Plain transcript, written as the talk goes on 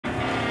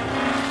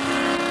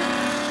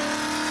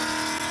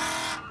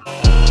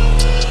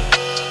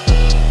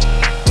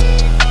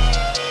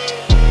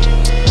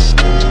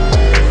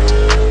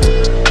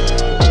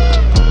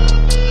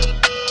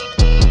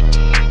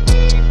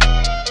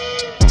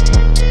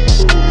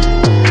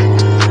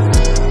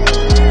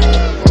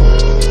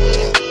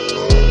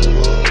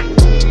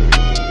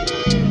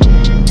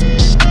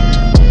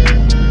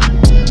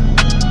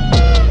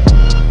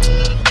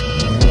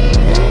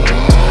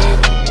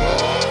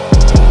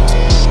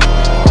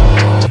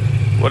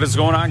What is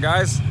going on,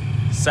 guys?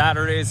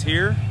 Saturday's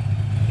here.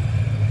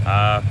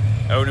 Out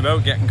and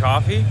about getting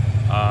coffee.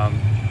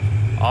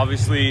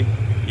 Obviously,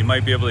 you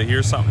might be able to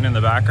hear something in the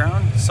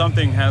background.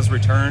 Something has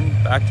returned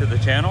back to the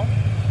channel.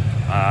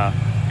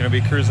 Gonna be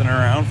cruising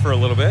around for a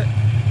little bit.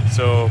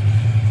 So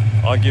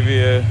I'll give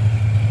you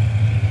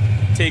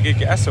take a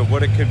guess of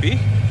what it could be.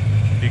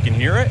 If you can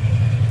hear it.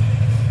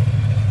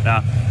 Now,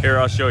 here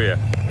I'll show you.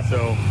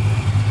 So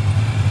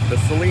the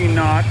Saleen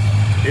Knox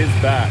is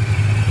back.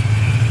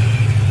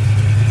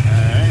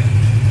 Alright.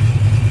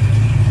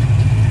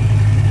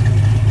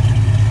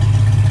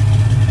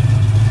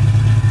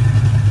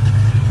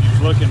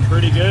 He's looking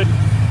pretty good.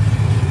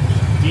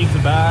 Needs a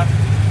bath.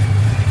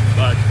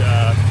 But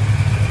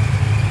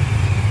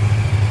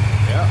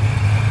yeah,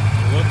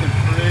 looking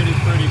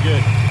pretty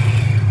good.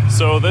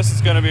 So this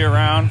is gonna be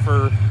around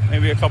for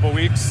maybe a couple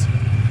weeks.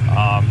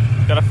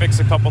 Gotta fix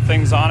a couple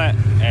things on it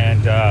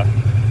and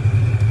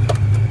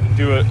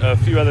do a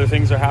few other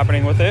things are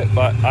happening with it,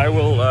 but I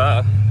will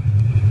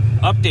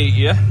update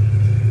you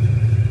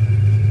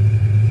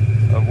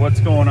of what's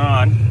going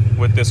on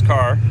with this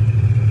car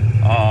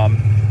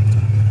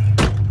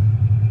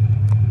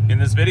in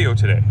this video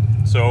today.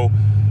 So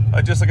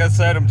just like I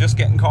said, I'm just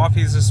getting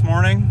coffees this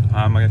morning.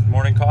 My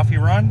morning coffee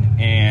run,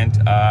 and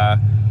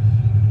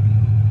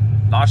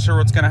not sure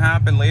what's gonna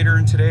happen later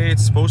in today.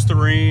 It's supposed to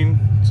rain,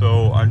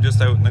 so I'm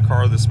just out in the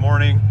car this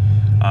morning.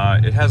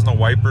 It has no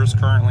wipers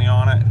currently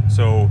on it,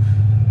 so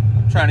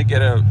I'm trying to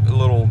get a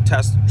little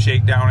test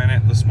shakedown in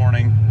it this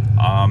morning.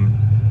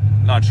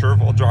 Not sure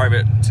if I'll drive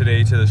it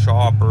today to the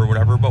shop or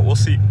whatever, but we'll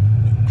see.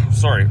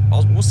 Sorry,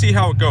 we'll see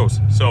how it goes.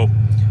 So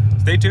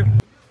stay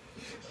tuned.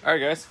 All right,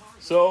 guys.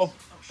 So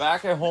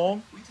back at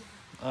home.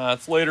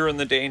 It's later in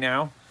the day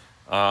now.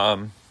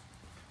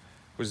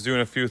 Was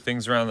doing a few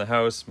things around the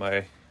house.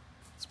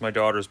 It's my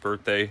daughter's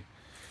birthday,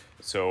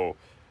 so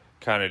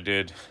kind of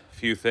did a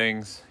few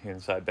things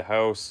inside the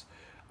house.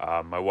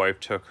 My wife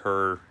took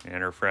her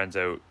and her friends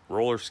out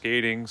roller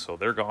skating, so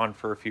they're gone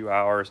for a few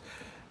hours.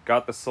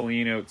 Got the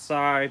Saleen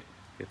outside.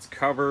 It's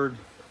covered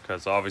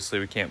because obviously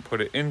we can't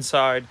put it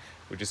inside.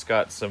 We just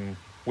got some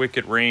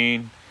wicked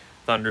rain,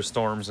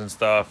 thunderstorms and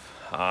stuff.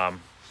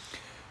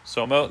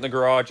 So I'm out in the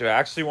garage. I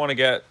actually want to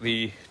get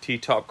the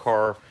T-top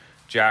car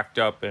jacked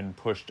up and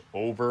pushed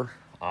over.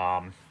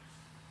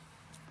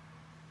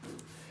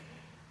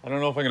 I don't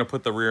know if I'm going to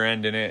put the rear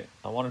end in it.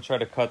 I want to try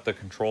to cut the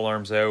control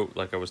arms out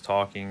like I was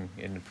talking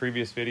in the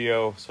previous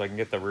video so I can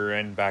get the rear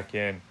end back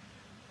in.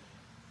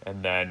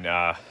 And then,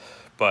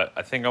 but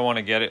I think I want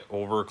to get it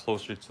over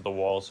closer to the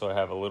wall so I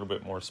have a little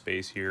bit more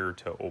space here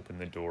to open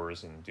the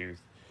doors and do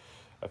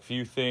a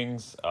few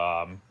things.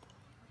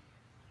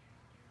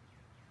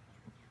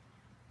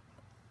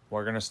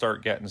 We're going to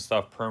start getting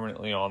stuff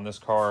permanently on this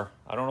car.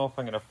 I don't know if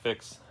I'm going to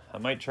I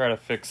might try to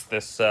fix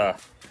this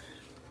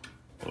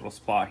little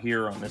spot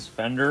here on this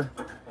fender.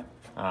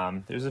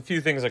 There's a few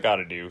things I got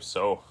to do,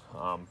 so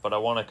but I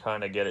want to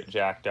kind of get it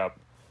jacked up,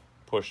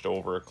 pushed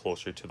over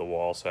closer to the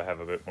wall so I have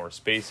a bit more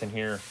space in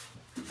here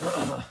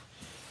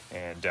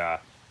and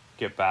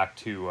get back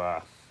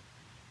to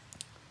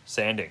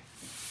sanding,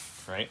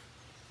 right?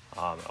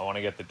 I want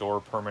to get the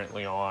door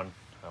permanently on.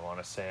 I want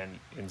to sand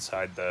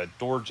inside the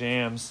door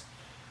jambs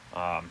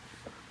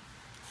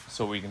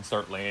so we can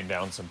start laying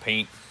down some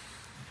paint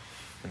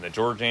in the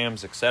door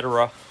jambs,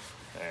 etc.,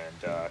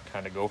 and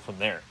kind of go from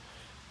there.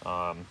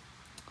 I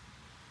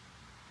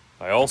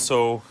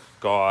also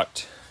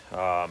got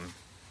a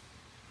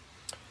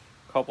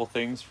couple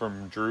things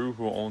from Drew,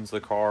 who owns the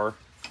car.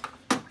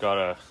 Got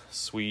a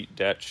sweet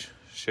Dutch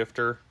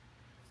shifter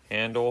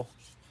handle,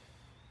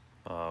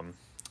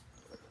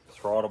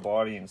 throttle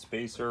body and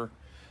spacer,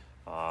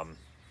 a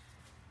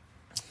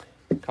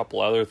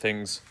couple other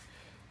things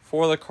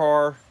for the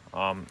car.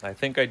 I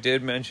think I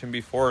did mention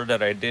before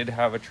that I did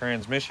have a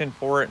transmission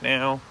for it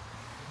now,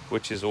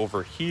 which is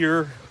over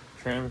here,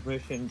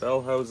 transmission,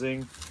 bell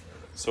housing.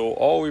 So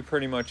all we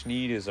pretty much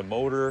need is a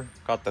motor.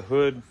 Got the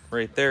hood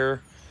right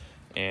there,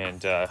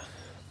 and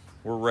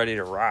we're ready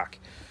to rock,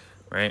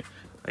 right?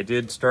 I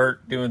did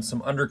start doing some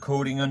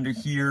undercoating under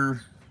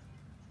here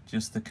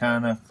just to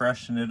kind of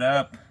freshen it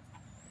up,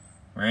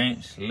 right?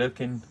 It's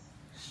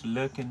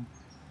looking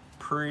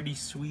pretty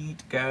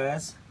sweet,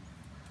 guys,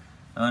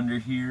 under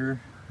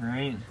here,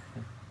 right?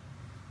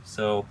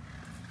 So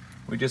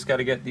we just got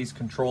to get these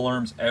control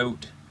arms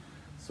out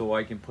so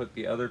I can put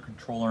the other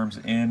control arms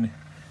in,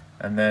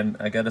 and then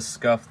I got to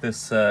scuff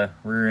this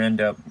rear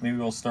end up. Maybe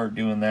we'll start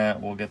doing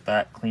that. We'll get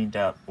that cleaned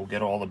up. We'll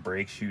get all the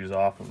brake shoes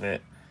off of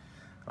it.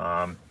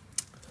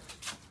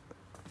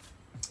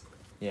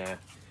 Yeah,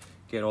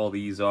 get all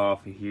these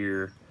off of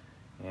here,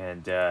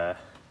 and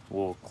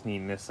we'll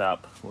clean this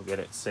up. We'll get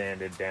it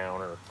sanded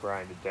down or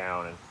grinded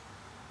down and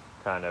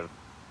kind of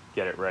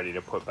get it ready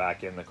to put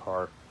back in the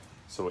car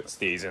so it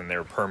stays in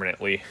there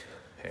permanently.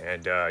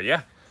 And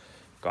yeah,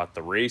 got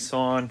the race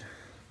on,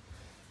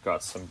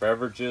 got some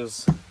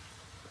beverages.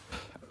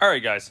 All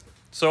right, guys,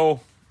 so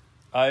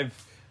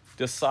I've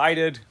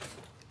decided,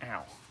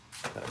 ow,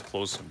 gotta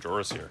close some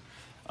drawers here.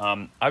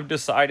 I've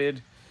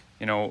decided,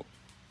 you know,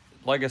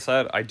 like I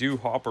said, I do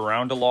hop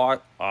around a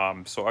lot.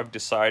 So I've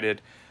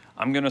decided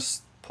I'm gonna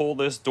pull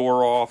this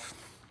door off.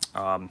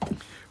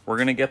 We're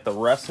gonna get the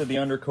rest of the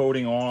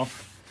undercoating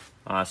off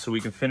so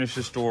we can finish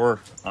this door.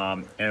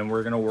 And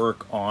we're gonna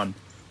work on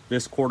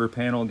this quarter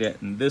panel,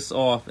 getting this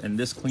off and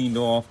this cleaned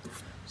off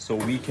so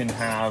we can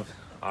have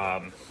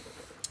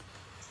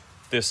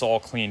this all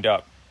cleaned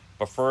up.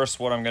 But first,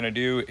 what I'm gonna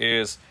do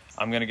is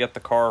I'm gonna get the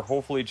car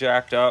hopefully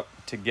jacked up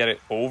to get it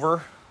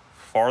over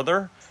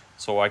farther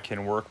so I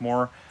can work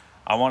more.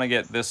 I wanna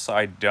get this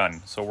side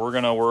done. So we're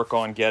gonna work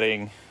on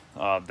getting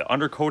the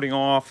undercoating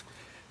off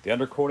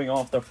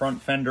the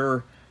front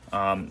fender.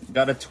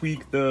 Gotta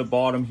tweak the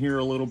bottom here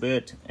a little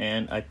bit.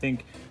 And I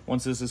think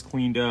once this is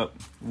cleaned up,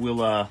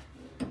 we'll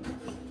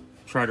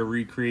try to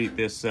recreate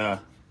this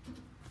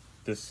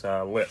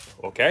lip,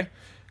 okay?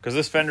 Because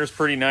this fender is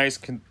pretty nice,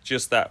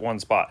 just that one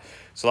spot.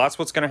 So that's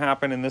what's gonna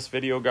happen in this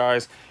video,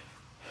 guys.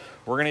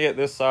 We're gonna get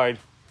this side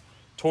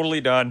totally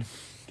done,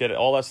 get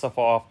all that stuff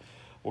off.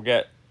 We'll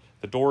get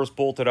the doors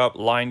bolted up,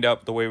 lined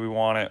up the way we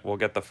want it. We'll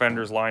get the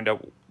fenders lined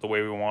up the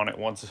way we want it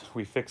once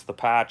we fix the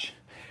patch.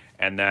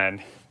 And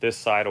then this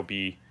side will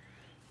be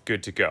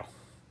good to go,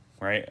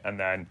 right? And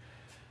then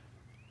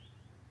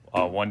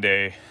one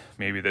day,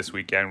 maybe this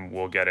weekend,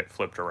 we'll get it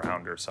flipped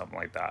around or something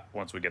like that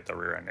once we get the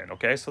rear end in,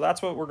 okay? So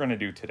that's what we're gonna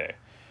do today.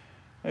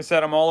 Like I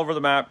said, I'm all over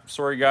the map.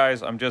 Sorry,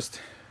 guys. I'm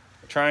just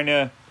trying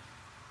to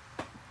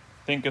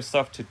think of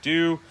stuff to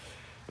do.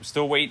 I'm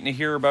still waiting to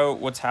hear about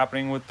what's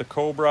happening with the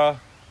Cobra.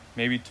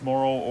 Maybe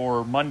tomorrow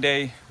or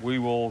Monday, we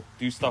will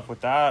do stuff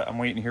with that. I'm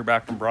waiting to hear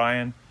back from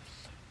Brian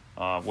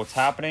what's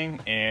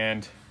happening.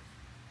 And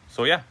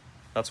so, yeah,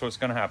 that's what's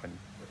going to happen.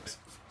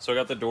 So I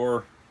got the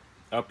door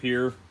up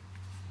here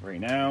right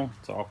now.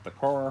 It's off the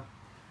car.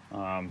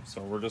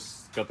 So we're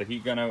just got the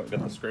heat gun out,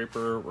 got the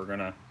scraper. We're going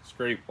to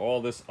scrape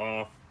all this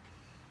off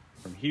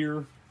from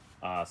here.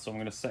 So I'm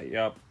gonna set you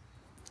up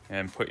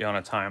and put you on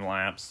a time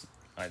lapse.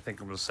 I think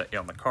I'm gonna set you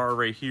on the car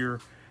right here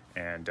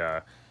and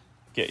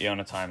get you on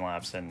a time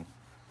lapse and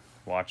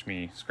watch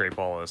me scrape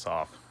all of this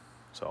off.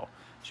 So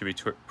should be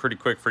pretty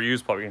quick for you.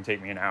 It's probably gonna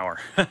take me an hour.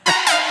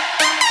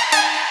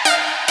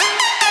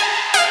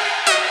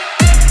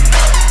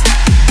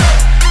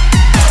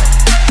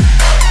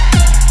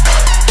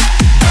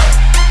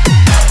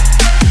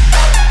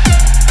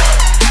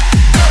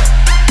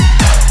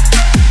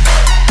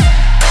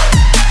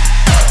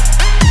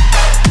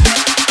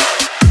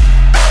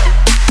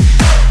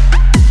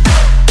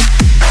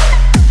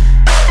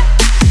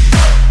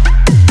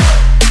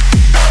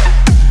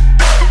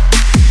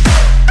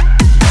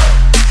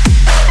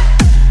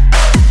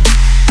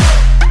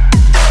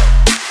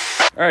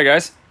 All right,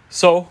 guys,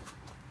 so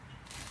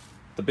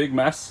the big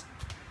mess,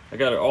 I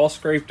got it all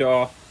scraped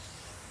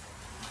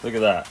off. Look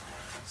at that.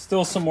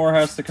 Still some more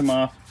has to come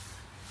off,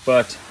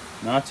 but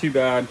not too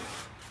bad.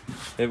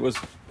 It was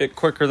a bit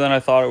quicker than I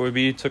thought it would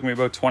be. It took me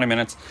about 20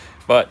 minutes,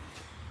 but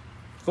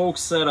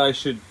folks said I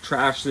should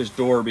trash this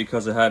door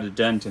because it had a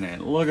dent in it.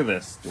 Look at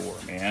this door,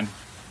 man.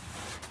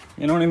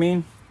 You know what I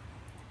mean?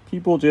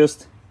 People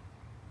just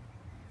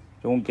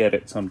don't get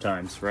it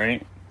sometimes,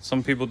 right?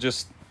 Some people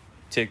just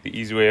take the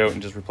easy way out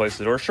and just replace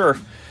the door. Sure,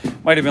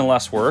 might have been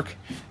less work,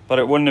 but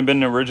it wouldn't have been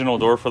the original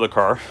door for the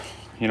car.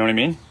 You know what I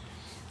mean?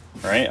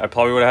 Right? I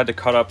probably would have had to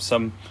cut up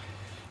some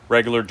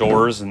regular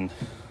doors and,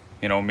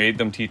 you know, made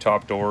them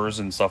T-top doors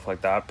and stuff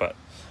like that, but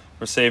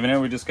we're saving it.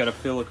 We just got to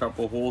fill a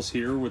couple holes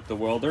here with the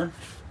welder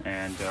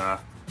and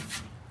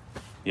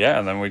yeah,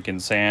 and then we can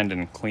sand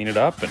and clean it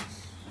up and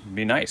it'd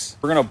be nice.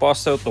 We're gonna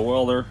bust out the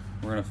welder.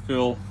 We're gonna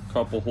fill a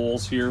couple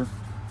holes here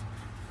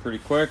pretty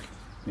quick,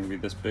 maybe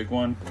this big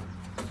one.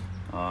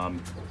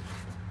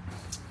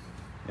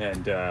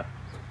 And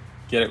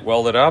get it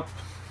welded up,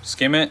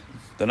 skim it.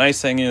 The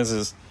nice thing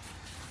is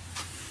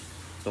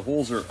the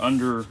holes are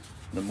under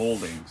the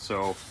molding,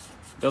 so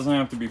it doesn't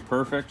have to be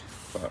perfect,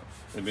 but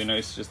it'd be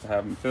nice just to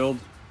have them filled.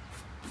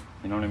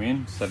 You know what I mean?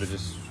 Instead of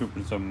just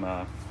swooping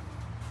some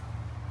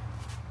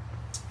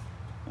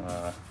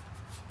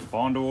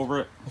Bondo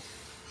over it.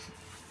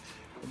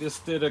 I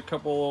just did a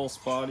couple little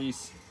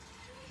spotties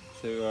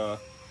to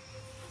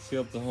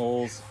seal up the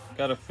holes.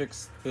 Gotta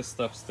fix this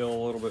stuff still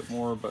a little bit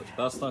more, but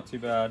that's not too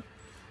bad.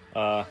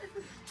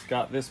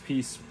 Got this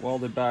piece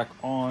welded back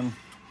on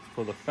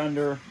for the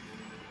fender.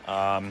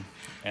 And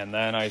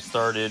then I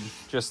started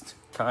just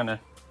kind of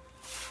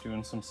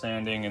doing some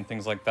sanding and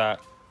things like that.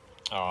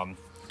 And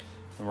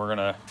we're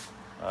gonna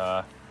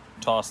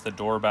toss the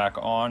door back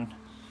on.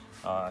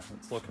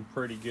 It's looking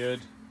pretty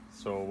good,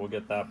 so we'll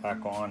get that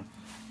back on.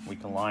 We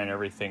can line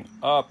everything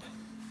up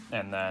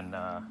and then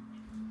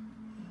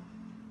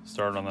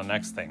start on the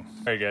next thing.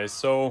 All right, guys,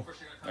 so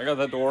I got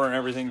the door and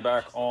everything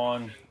back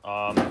on.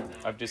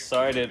 I've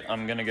decided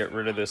I'm gonna get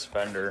rid of this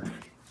fender.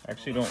 I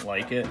actually don't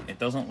like it. It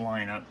doesn't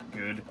line up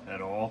good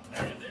at all.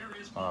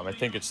 I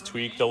think it's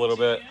tweaked a little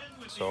bit,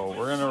 so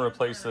we're gonna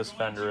replace this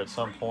fender at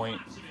some point.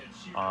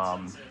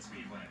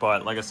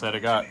 But like I said, I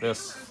got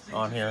this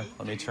on here.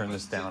 Let me turn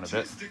this down a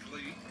bit.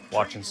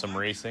 Watching some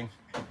racing.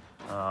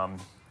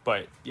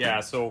 But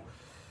yeah, so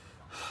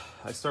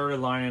I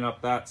started lining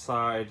up that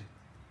side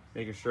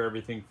making sure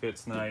everything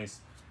fits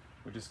nice.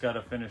 We just got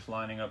to finish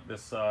lining up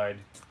this side.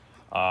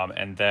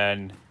 And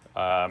then,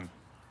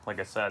 like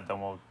I said,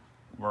 then we'll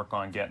work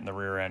on getting the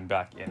rear end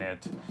back in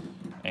it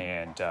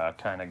and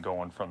kind of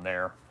going from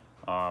there.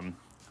 I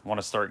want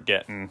to start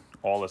getting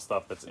all the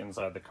stuff that's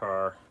inside the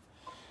car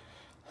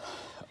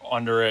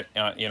under it,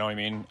 you know what I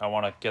mean? I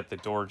want to get the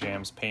door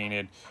jambs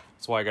painted.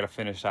 That's why I got to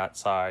finish that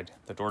side.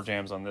 The door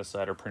jambs on this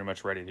side are pretty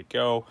much ready to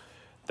go.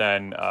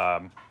 Then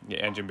the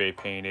engine bay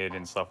painted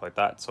and stuff like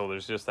that. So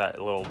there's just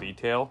that little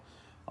detail.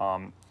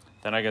 Then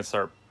I can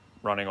start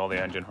running all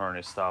the engine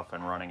harness stuff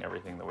and running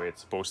everything the way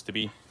it's supposed to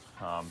be.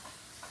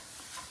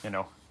 You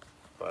know,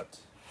 but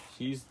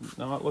he's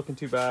not looking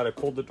too bad. I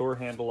pulled the door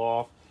handle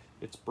off.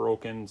 It's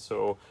broken,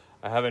 so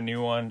I have a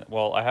new one.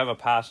 Well, I have a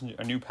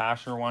new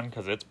passenger one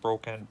because it's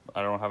broken.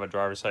 I don't have a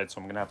driver's side, so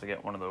I'm gonna have to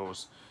get one of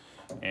those.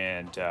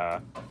 And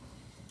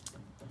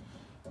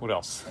what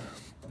else?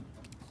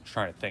 I'm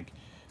trying to think.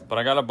 But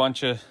I got a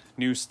bunch of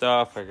new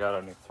stuff. I got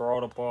a new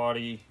throttle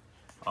body.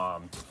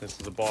 This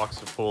is a box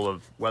full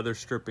of weather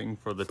stripping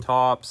for the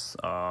tops.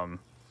 What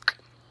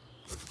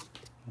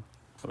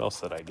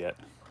else did I get?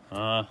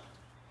 Trying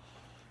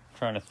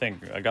to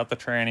think. I got the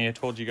tranny. I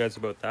told you guys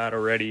about that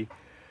already.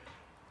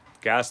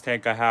 Gas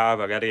tank I have.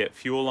 I got to get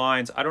fuel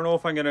lines. I don't know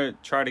if I'm going to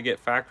try to get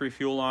factory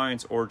fuel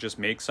lines or just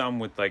make some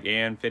with like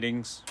AN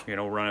fittings, you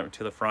know, run it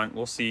to the front.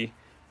 We'll see.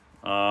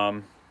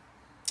 And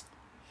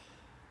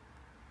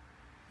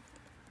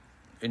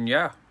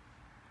yeah,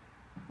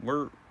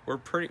 we're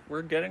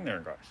getting there,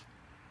 guys.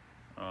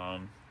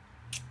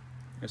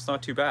 It's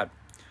not too bad.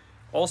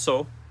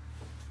 Also,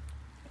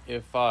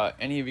 if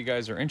any of you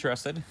guys are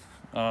interested,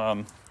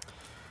 the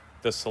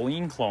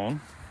Celine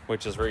clone,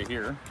 which is right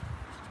here,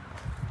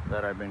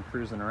 that I've been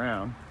cruising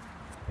around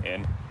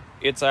in,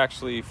 it's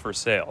actually for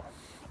sale.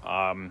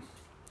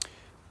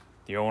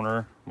 The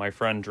owner, my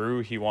friend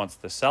Drew, he wants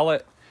to sell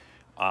it.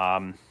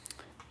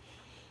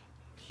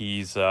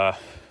 He's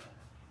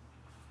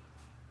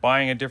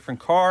buying a different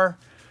car.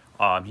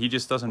 He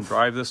just doesn't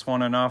drive this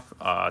one enough,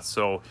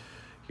 so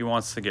he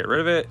wants to get rid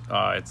of it.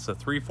 It's a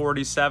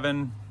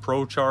 347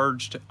 Pro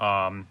charged.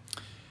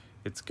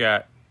 It's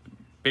got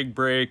big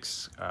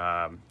brakes,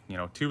 you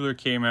know, tubular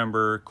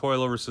K-member,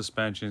 coilover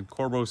suspension,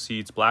 Corbeau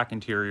seats, black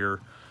interior.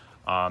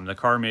 The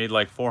car made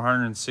like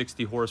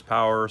 460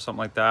 horsepower or something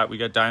like that. We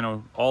got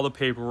dyno, all the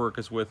paperwork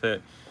is with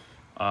it.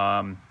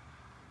 So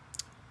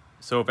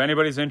if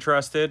anybody's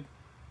interested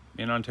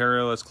in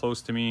Ontario that's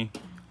close to me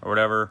or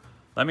whatever,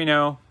 let me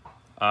know.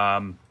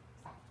 And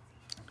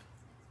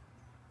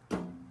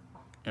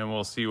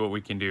we'll see what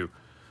we can do.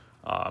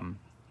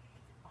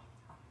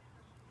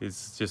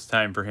 It's just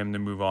time for him to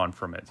move on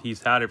from it.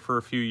 He's had it for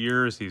a few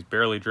years. He's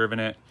barely driven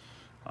it.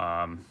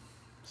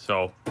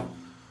 So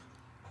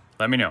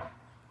let me know.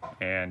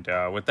 And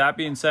with that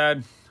being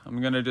said,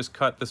 I'm going to just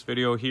cut this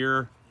video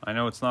here. I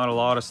know it's not a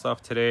lot of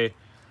stuff today,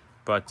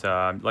 but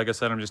like I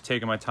said, I'm just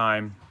taking my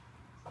time.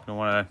 I don't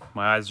want to,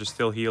 my eyes are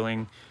still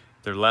healing.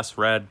 They're less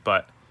red,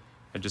 but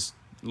I just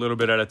a little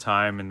bit at a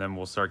time, and then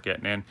we'll start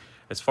getting in.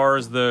 As far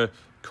as the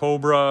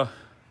Cobra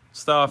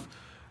stuff,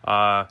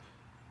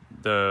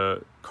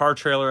 the car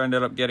trailer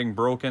ended up getting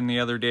broken the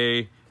other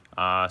day,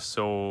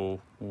 so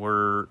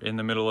we're in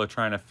the middle of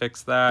trying to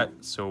fix that,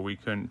 so we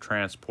couldn't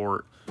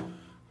transport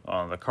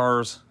the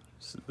cars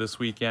this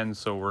weekend,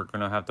 so we're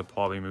gonna have to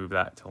probably move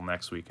that till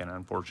next weekend,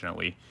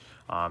 unfortunately.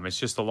 It's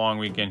just a long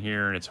weekend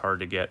here, and it's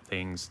hard to get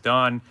things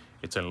done.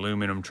 It's an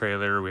aluminum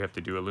trailer. We have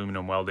to do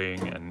aluminum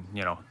welding and,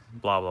 you know,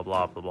 blah blah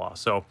blah blah blah.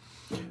 So,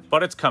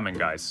 but it's coming,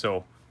 guys.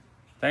 So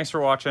thanks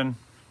for watching.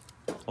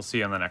 I'll see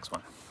you on the next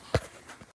one.